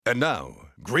And now,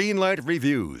 Greenlight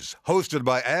Reviews, hosted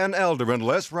by Ann Elder and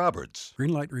Les Roberts.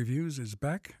 Greenlight Reviews is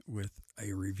back with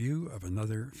a review of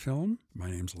another film.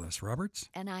 My name's Les Roberts.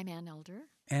 And I'm Ann Elder.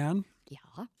 Ann,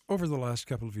 Yeah. over the last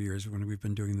couple of years when we've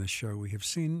been doing this show, we have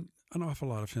seen an awful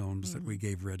lot of films that we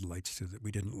gave red lights to that we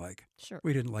didn't like. Sure.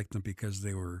 We didn't like them because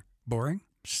they were boring,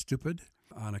 stupid.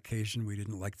 On occasion, we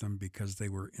didn't like them because they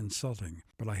were insulting.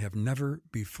 But I have never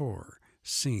before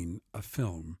seen a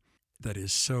film that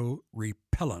is so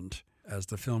repellent as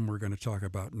the film we're going to talk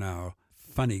about now,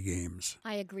 Funny Games.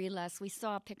 I agree, Les. We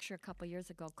saw a picture a couple years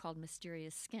ago called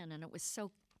Mysterious Skin, and it was so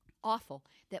awful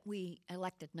that we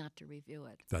elected not to review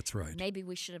it. That's right. Maybe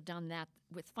we should have done that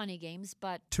with Funny Games,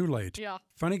 but... Too late. Yeah.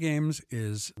 Funny Games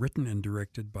is written and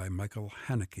directed by Michael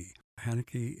Haneke.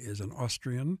 Haneke is an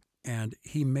Austrian, and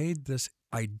he made this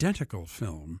identical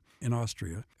film in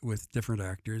Austria with different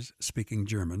actors speaking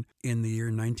German in the year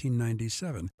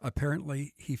 1997.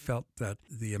 Apparently, he felt that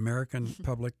the American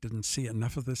public didn't see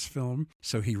enough of this film,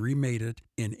 so he remade it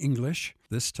in English,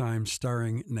 this time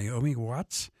starring Naomi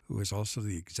Watts, who is also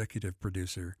the executive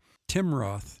producer, Tim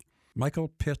Roth, Michael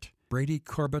Pitt, Brady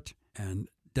Corbett, and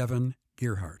Devon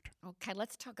Gearhart. Okay,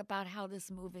 let's talk about how this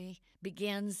movie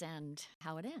begins and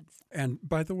how it ends. And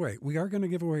by the way, we are going to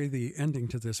give away the ending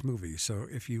to this movie, so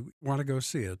if you want to go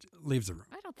see it, leave the room.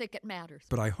 I don't think it matters.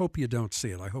 But I hope you don't see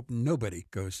it. I hope nobody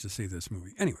goes to see this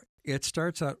movie. Anyway, it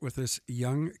starts out with this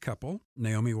young couple,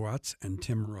 Naomi Watts and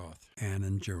Tim Roth, Anne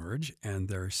and George, and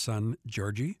their son,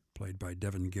 Georgie, played by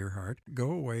Devon Gearhart,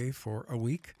 go away for a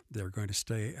week. They're going to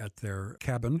stay at their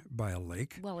cabin by a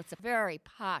lake. Well, it's a very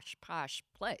posh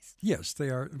place. Yes, they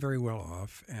are very well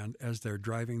off, and as they're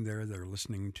driving there, they're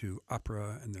listening to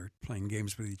opera, and they're playing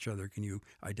games with each other. Can you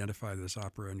identify this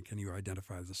opera, and can you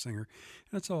identify the singer?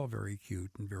 And it's all very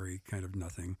cute and very kind of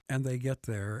nothing. And they get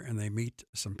there, and they meet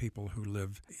some people who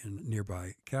live in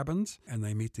nearby cabins, and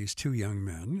they meet these two young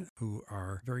men who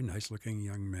are very nice-looking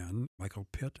young men, Michael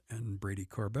Pitt and Brady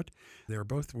Corbett. They're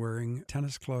both wearing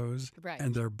tennis clothes, Right.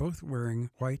 and they're both wearing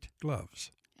white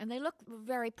gloves. And they look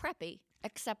very preppy,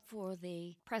 except for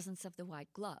the presence of the white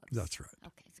gloves. That's right.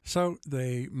 Okay. So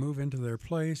they move into their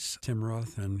place. Tim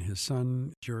Roth and his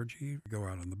son, Georgie, go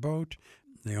out on the boat.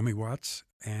 Naomi Watts,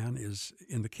 Anne, is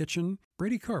in the kitchen.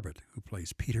 Brady Corbett, who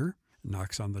plays Peter,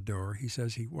 knocks on the door. He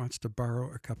says he wants to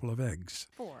borrow a couple of eggs.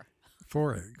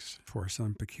 4 eggs. For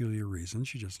some peculiar reason,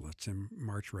 she just lets him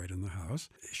march right in the house.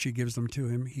 She gives them to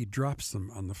him. He drops them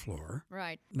on the floor.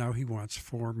 Right. Now he wants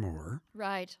 4 more.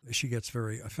 Right. She gets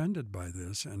very offended by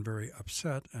this and very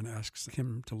upset and asks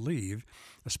him to leave,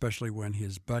 especially when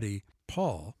his buddy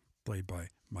Paul, played by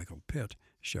Michael Pitt,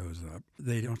 shows up.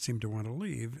 They don't seem to want to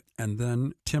leave. And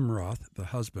then Tim Roth, the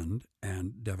husband,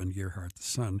 and Devon Gearhart, the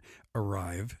son,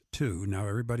 arrive too. Now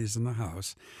everybody's in the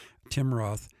house. Tim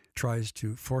Roth tries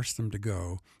to force them to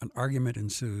go. An argument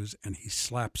ensues, and he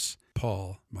slaps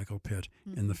Paul, Michael Pitt,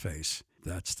 in the face.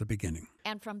 That's the beginning.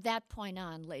 And from that point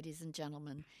on, ladies and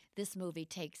gentlemen, this movie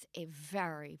takes a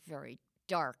very, very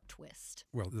dark twist.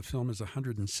 Well, the film is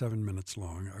 107 minutes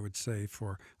long. I would say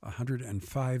for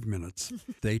 105 minutes,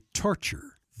 they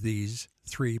torture these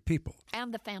 3 people.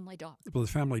 And the family dog. Well,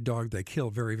 the family dog they kill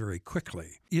very, very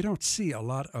quickly. You don't see a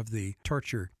lot of the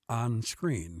torture on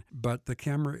screen, but the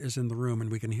camera is in the room and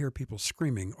we can hear people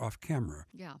screaming off camera.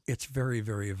 Yeah. It's very,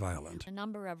 very violent. A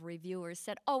number of reviewers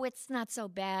said, oh, it's not so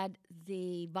bad.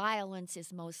 The violence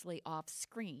is mostly off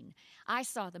screen. I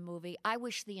saw the movie. I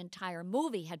wish the entire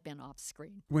movie had been off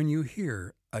screen. When you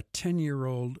hear a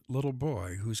 10-year-old little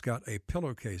boy who's got a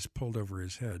pillowcase pulled over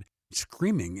his head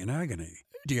screaming in agony,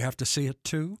 do you have to see it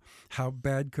too? How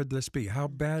bad could this be? How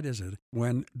bad is it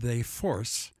when they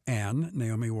force Anne,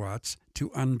 Naomi Watts, to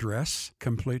undress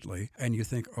completely and you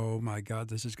think, oh my God,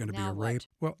 this is going to be Now a what? rape?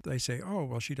 Well, they say, oh,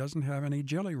 well, she doesn't have any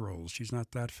jelly rolls. She's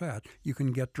not that fat. You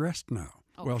can get dressed now.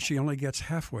 Well, Okay. she only gets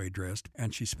halfway dressed,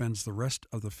 and she spends the rest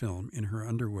of the film in her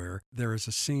underwear. There is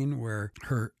a scene where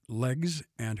her legs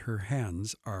and her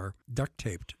hands are duct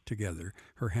taped together,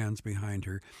 her hands behind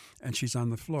her, and she's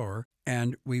on the floor.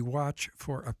 And we watch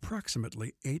for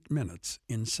approximately 8 minutes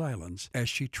in silence as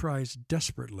she tries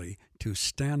desperately to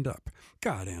stand up.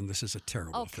 God, Ann, this is a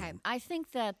terrible Okay. film. I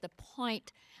think that the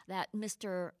point that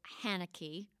Mr.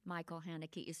 Haneke, Michael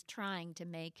Haneke, is trying to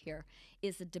make here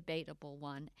is a debatable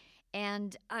one.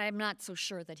 And I'm not so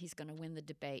sure that he's going to win the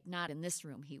debate. Not in this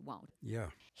room, he won't. Yeah.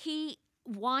 He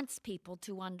wants people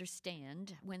to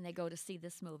understand when they go to see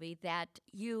this movie that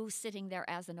you sitting there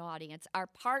as an audience are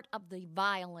part of the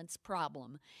violence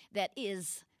problem that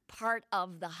is part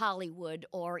of the Hollywood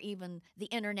or even the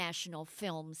international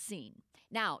film scene.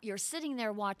 Now, you're sitting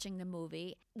there watching the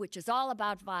movie, which is all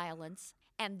about violence,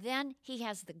 and then he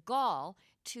has the gall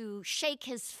to shake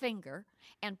his finger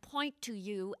and point to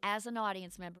you as an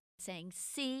audience member saying,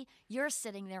 see, you're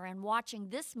sitting there and watching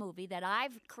this movie that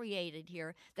I've created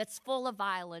here that's full of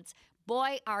violence.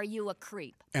 Boy, are you a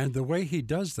creep. And the way he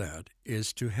does that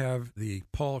is to have the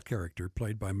Paul character,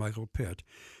 played by Michael Pitt,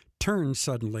 turn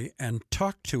suddenly and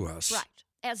talk to us. Right.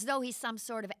 As though he's some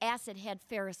sort of acid head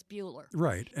Ferris Bueller.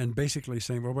 Right. And basically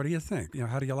saying, well, what do you think?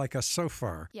 How do you like us so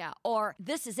far? Yeah. Or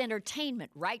this is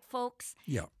entertainment, right, folks?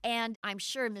 Yeah. And I'm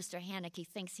sure Mr. Haneke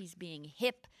thinks he's being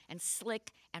hip and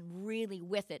slick and really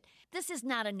with it. This is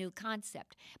not a new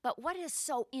concept. But what is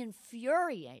so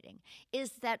infuriating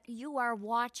is that you are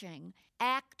watching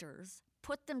actors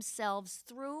put themselves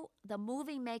through the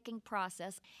movie-making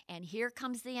process, and here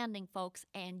comes the ending, folks,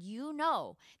 and you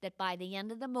know that by the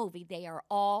end of the movie, they are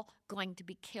all going to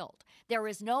be killed. There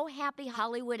is no happy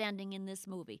Hollywood ending in this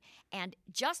movie, and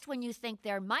just when you think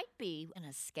there might be an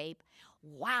escape,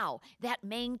 wow, that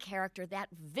main character, that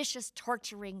vicious,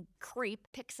 torturing creep,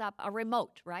 picks up a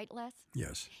remote, right, Les?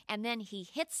 Yes. And then he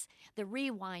hits the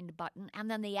rewind button,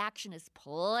 and then the action is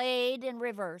played in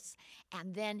reverse.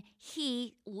 And then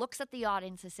he looks at the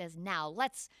audience and says, now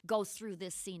let's go through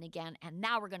this scene again, and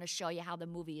now we're going to show you how the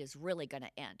movie is really going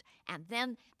to end. And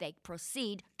then they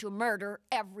proceed to murder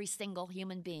every single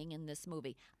human being in this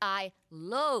movie. I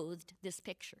loathed this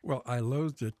picture. Well, I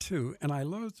loathed it too, and I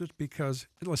loathed it because,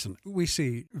 listen, we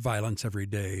see violence every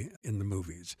day in the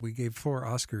movies. We gave 4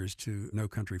 Oscars to No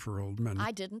Country for Old Men.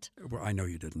 I didn't. Well, I know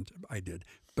you didn't. I did.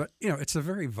 But, it's a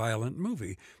very violent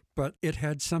movie, but it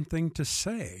had something to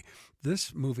say.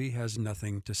 This movie has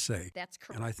nothing to say. That's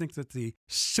correct. And I think that the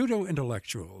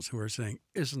pseudo-intellectuals who are saying,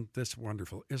 isn't this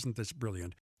wonderful, isn't this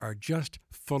brilliant, are just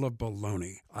full of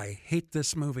baloney. I hate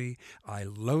this movie. I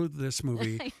loathe this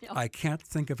movie. I can't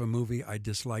think of a movie I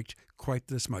disliked quite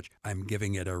this much. I'm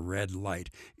giving it a red light.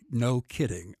 No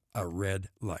kidding, a red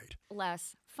light.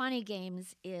 Les, Funny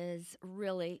Games is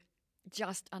really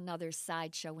just another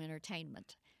sideshow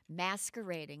entertainment,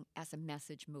 masquerading as a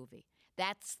message movie.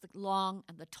 That's the long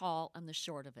and the tall and the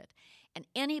short of it. And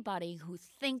anybody who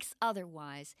thinks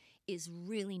otherwise is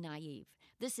really naive.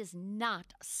 This is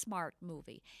not a smart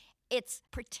movie. It's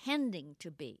pretending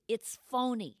to be. It's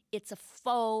phony. It's a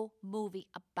faux movie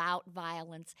about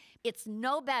violence. It's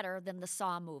no better than the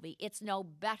Saw movie. It's no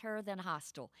better than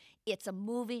Hostel. It's a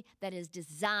movie that is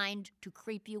designed to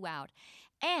creep you out.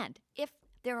 And if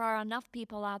there are enough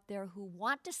people out there who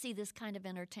want to see this kind of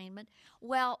entertainment,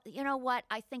 well, you know what?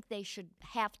 I think they should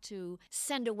have to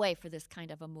send away for this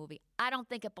kind of a movie. I don't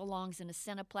think it belongs in a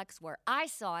Cineplex where I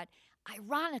saw it,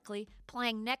 ironically,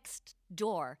 playing next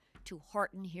door to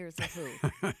Horton Hears a Who.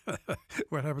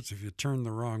 What happens if you turn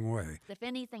the wrong way? If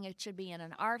anything, it should be in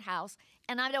an art house,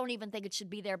 and I don't even think it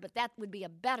should be there, but that would be a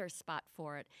better spot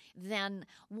for it than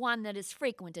one that is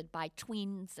frequented by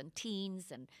tweens and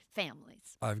teens and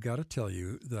families. I've got to tell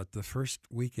you that the first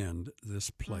weekend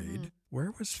this played,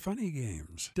 where was Funny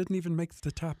Games? Didn't even make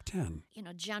the top 10.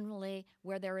 Generally,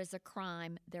 where there is a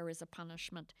crime, there is a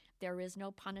punishment. There is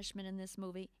no punishment in this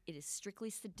movie. It is strictly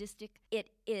sadistic. It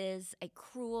is a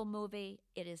cruel movie.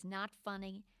 It is not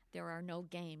funny. There are no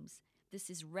games. This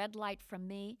is red light from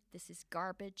me. This is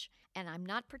garbage. And I'm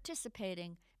not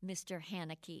participating, Mr.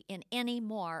 Haneke, in any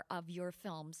more of your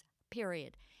films,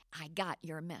 period. I got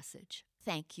your message.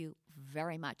 Thank you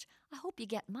very much. I hope you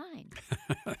get mine.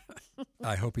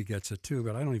 I hope he gets it too,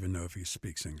 but I don't even know if he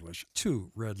speaks English.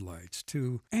 2 red lights,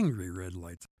 2 angry red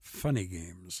lights. Funny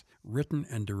Games, written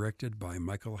and directed by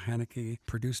Michael Haneke,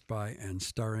 produced by and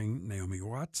starring Naomi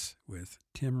Watts, with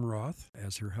Tim Roth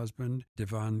as her husband,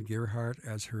 Devon Gerhardt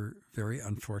as her very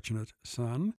unfortunate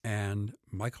son, and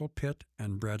Michael Pitt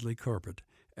and Bradley Corbett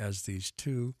as these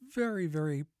 2 very,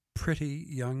 very pretty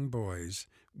young boys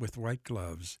with white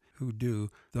gloves who do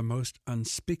the most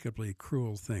unspeakably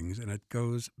cruel things, and it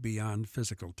goes beyond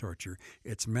physical torture.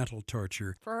 It's mental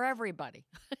torture. For everybody.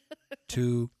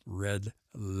 2 red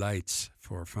lights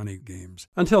for Funny Games.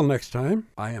 Until next time,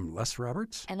 I am Les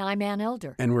Roberts. And I'm Ann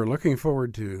Elder. And we're looking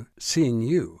forward to seeing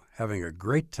you having a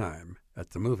great time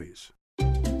at the movies.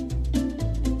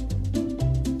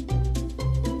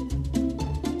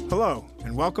 Hello,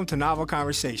 and welcome to Novel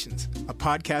Conversations, a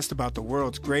podcast about the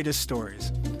world's greatest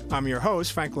stories. I'm your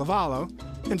host, Frank Lavallo,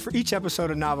 and for each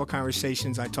episode of Novel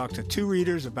Conversations, I talk to 2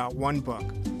 readers about one book.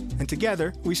 And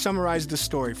together, we summarize the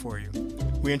story for you.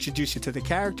 We introduce you to the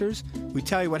characters, we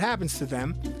tell you what happens to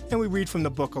them, and we read from the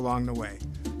book along the way.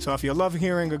 So if you love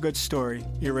hearing a good story,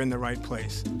 you're in the right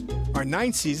place. Our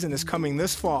 9th season is coming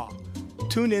this fall.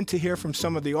 Tune in to hear from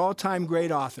some of the all-time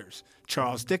great authors,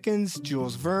 Charles Dickens,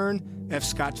 Jules Verne, F.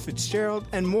 Scott Fitzgerald,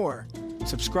 and more.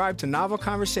 Subscribe to Novel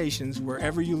Conversations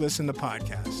wherever you listen to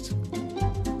podcasts.